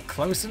 Can we get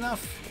close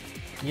enough?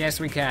 Yes,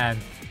 we can.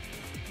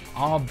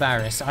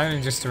 Arbaris. I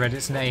only just read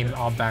its name,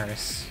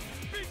 Arbaris.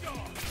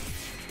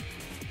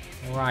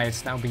 Right,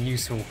 that'll be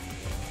useful.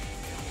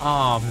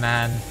 Oh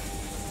man.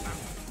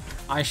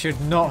 I should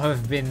not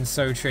have been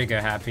so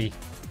trigger happy.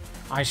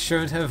 I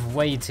should have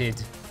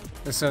waited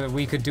so that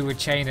we could do a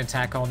chain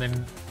attack on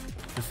him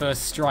the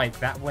first strike.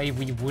 That way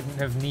we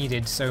wouldn't have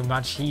needed so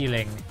much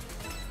healing.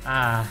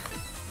 Ah.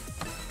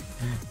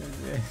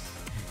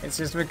 It's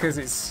just because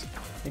it's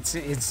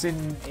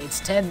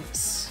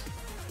tense.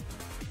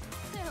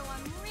 So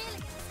I'm really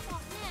gonna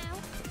spot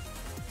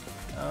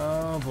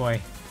now. Oh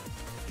boy.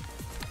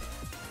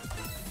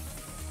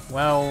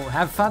 Well,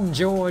 have fun,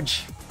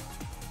 George.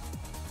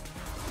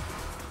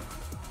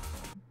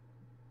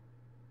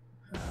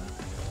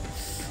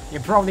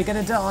 You're probably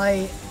gonna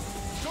die.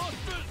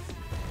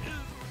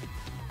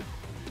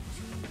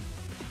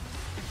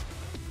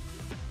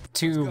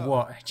 To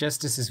what?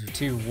 Justice is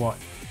to what?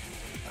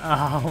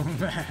 Oh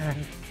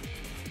man.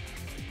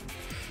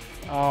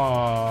 Oh.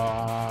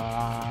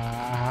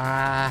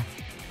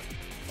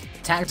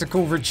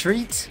 Tactical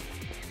retreat?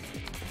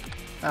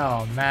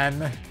 Oh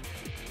man.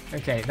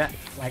 Okay, that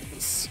like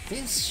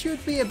this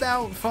should be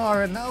about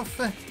far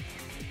enough.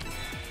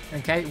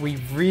 Okay, we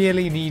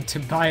really need to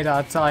bide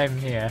our time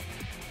here.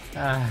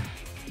 I'm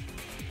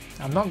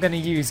not going to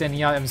use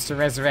any items to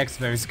resurrect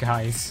those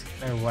guys.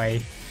 No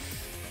way.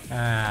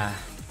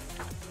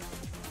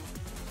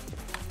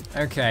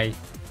 Okay,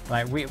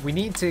 like we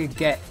need to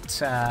get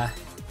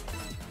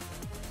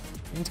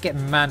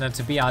mana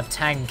to be our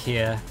tank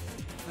here,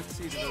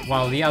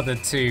 while the other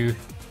two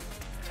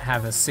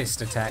have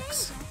assist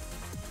attacks.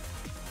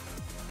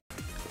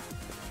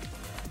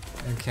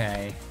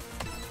 Okay.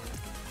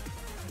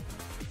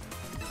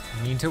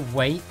 Need to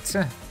wait.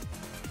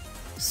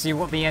 See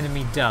what the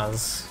enemy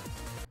does.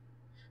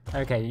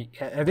 Okay,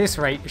 at this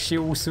rate, she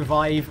will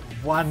survive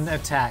one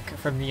attack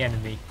from the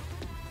enemy.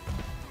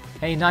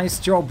 Hey, nice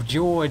job,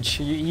 George.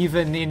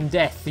 Even in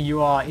death,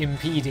 you are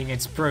impeding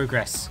its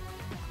progress.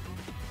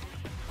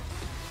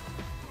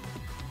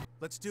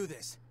 Let's do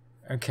this.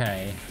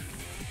 Okay.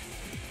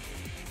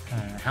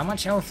 How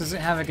much health does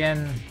it have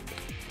again?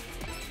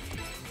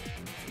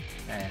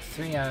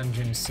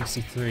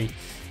 363.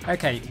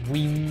 Okay,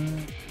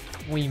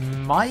 we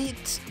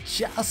might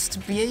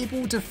just be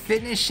able to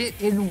finish it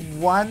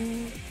in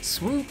one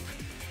swoop.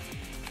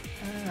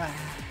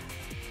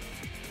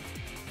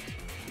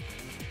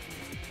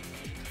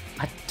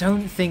 I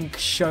don't think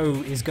Sho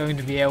is going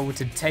to be able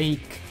to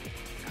take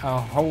a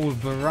whole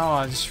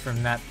barrage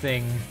from that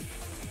thing.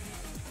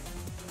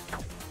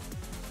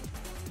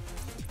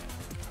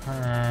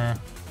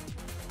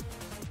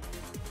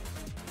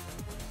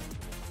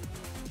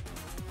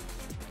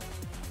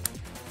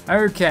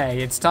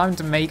 Okay, it's time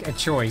to make a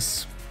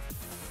choice.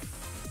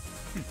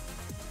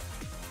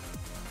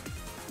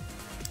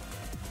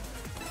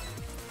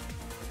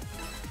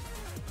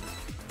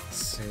 Let's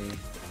see.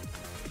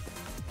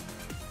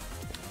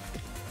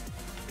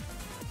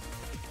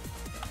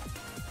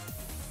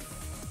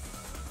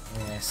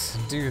 Yes,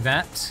 do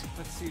that.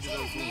 Let's see to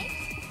those wounds.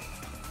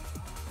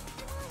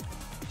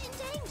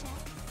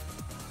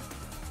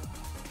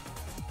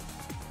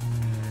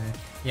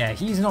 Yeah,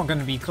 he's not going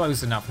to be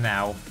close enough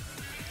now.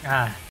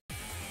 Ah.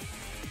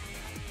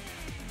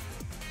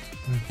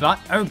 But,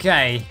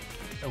 okay.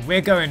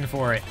 We're going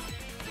for it.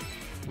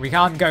 We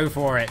can't go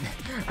for it.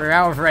 We're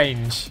out of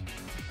range.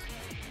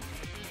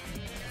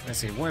 Let's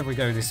see, what if we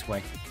go this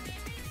way?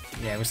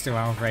 Yeah, we're still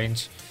out of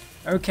range.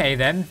 Okay,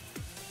 then.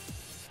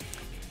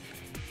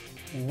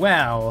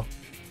 Well,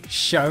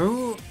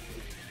 show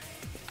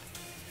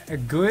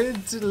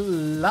good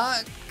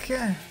luck.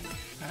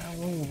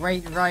 We'll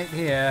wait right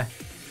here.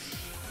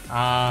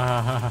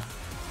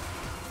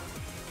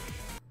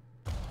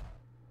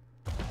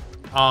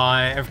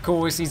 Of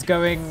course he's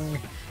going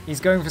for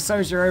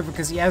Sojiro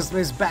because he has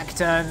this back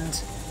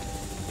turned.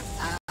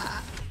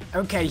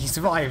 Okay, he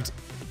survived.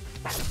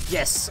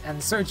 Yes, and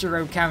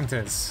Sojiro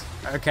counters.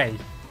 Okay,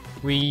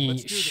 we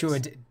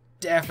should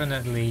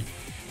definitely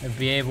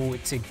be able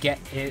to get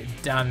it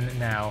done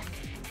now.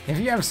 If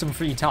you have some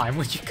free time,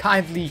 would you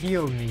kindly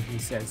heal me, he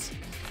says.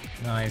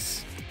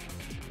 Nice.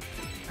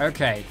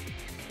 Okay.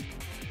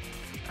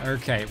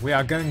 Okay, we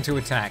are going to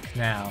attack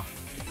now.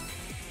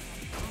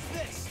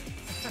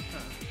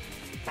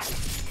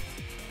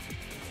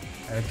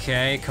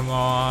 Okay, come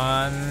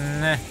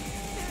on.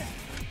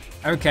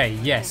 Okay,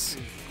 yes.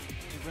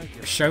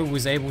 Sho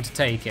was able to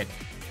take it.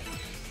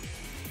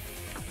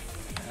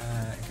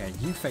 Okay,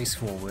 you face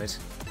forward.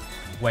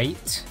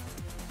 Wait.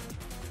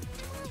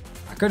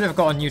 I could have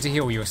gotten you to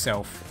heal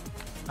yourself.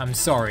 I'm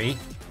sorry.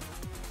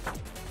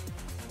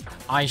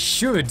 I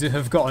should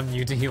have gotten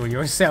you to heal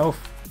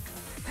yourself.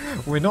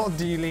 We're not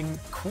dealing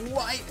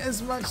quite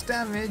as much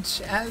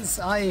damage as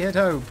I had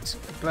hoped.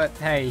 But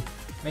hey,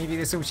 maybe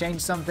this will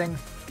change something.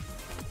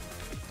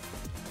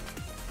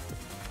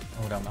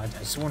 Hold on, I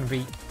just want to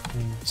be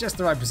in just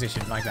the right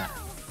position, like that.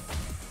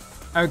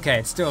 Okay,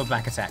 it's still a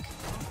back attack.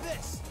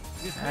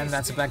 And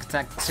that's a back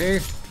attack too.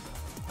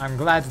 I'm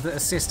glad that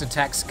assist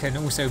attacks can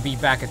also be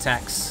back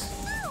attacks.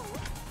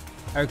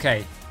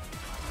 Okay.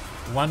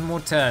 One more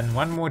turn,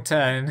 one more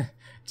turn.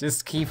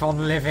 Just keep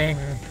on living.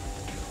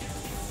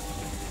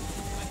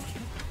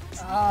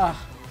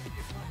 Ah.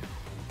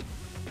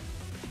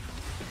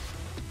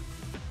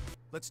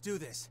 Let's do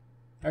this.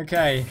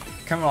 Okay,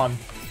 come on,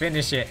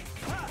 finish it.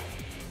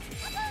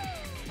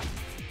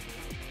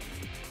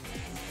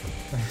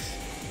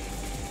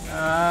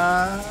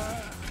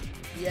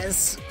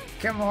 Yes,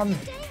 come on.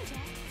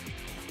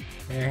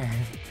 Yeah.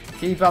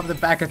 Keep up the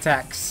back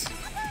attacks.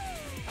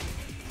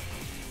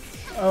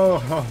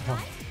 Oh.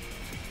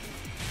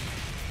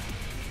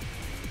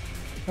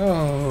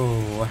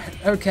 Oh.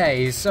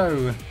 Okay,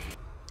 so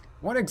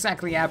what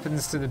exactly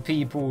happens to the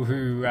people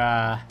who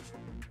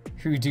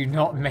do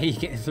not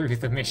make it through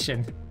the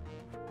mission?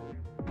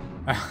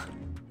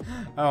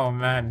 Oh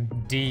man,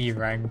 D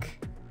rank.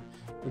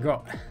 We've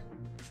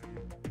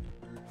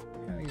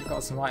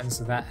got some items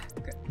for that.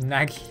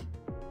 Nagi.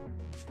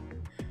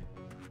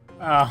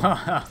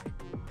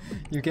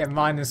 You get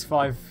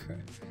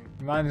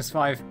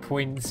 -5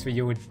 points for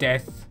your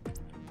death.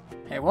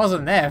 It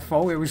wasn't their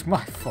fault, it was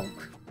my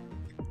fault.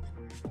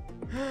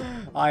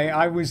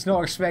 I was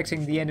not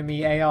expecting the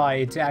enemy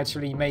AI to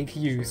actually make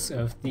use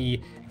of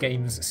the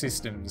game's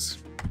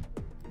systems.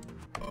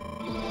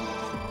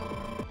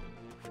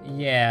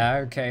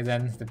 Yeah, okay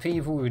then. The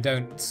people who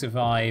don't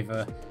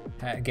survive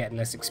get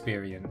less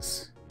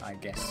experience, I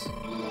guess.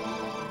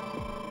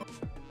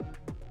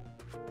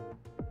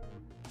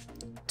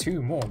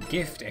 2 more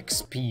gift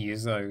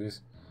XPs,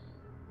 those.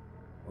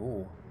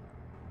 Oh.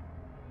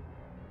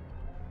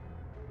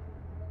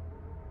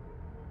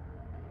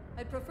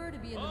 I'd prefer to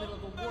be in the middle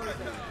of a war zone.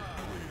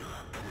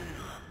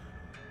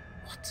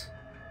 What?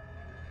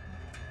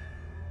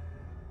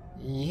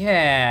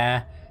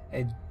 Yeah.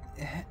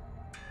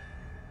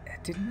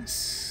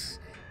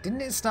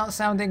 Didn't it start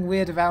sounding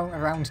weird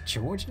around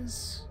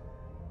George's?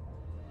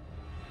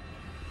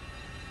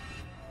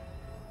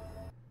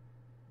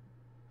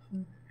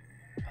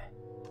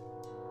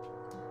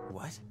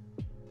 What?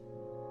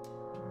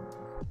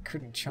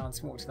 Couldn't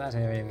chance walk to that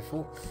area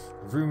before.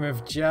 Room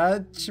of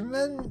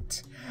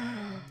Judgement?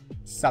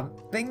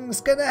 Something's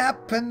gonna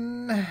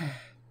happen.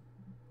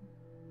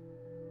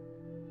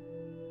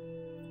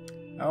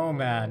 Oh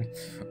man.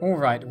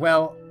 Alright,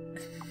 well,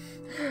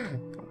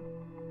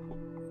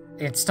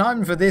 it's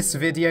time for this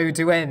video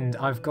to end.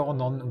 I've gone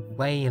on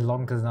way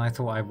longer than I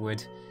thought I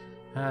would.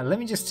 Let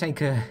me just take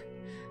a...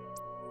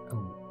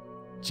 Oh,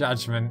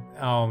 Judgement.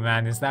 Oh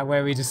man, is that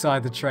where we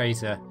decide the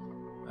traitor?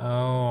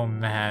 Oh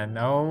man,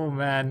 oh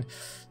man.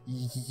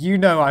 You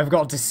know I've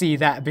got to see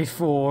that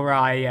before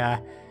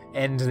I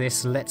end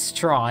this Let's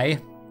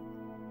Try.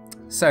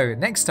 So,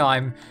 next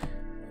time,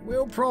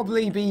 we'll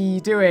probably be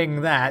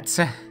doing that.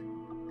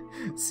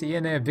 See you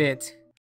in a bit.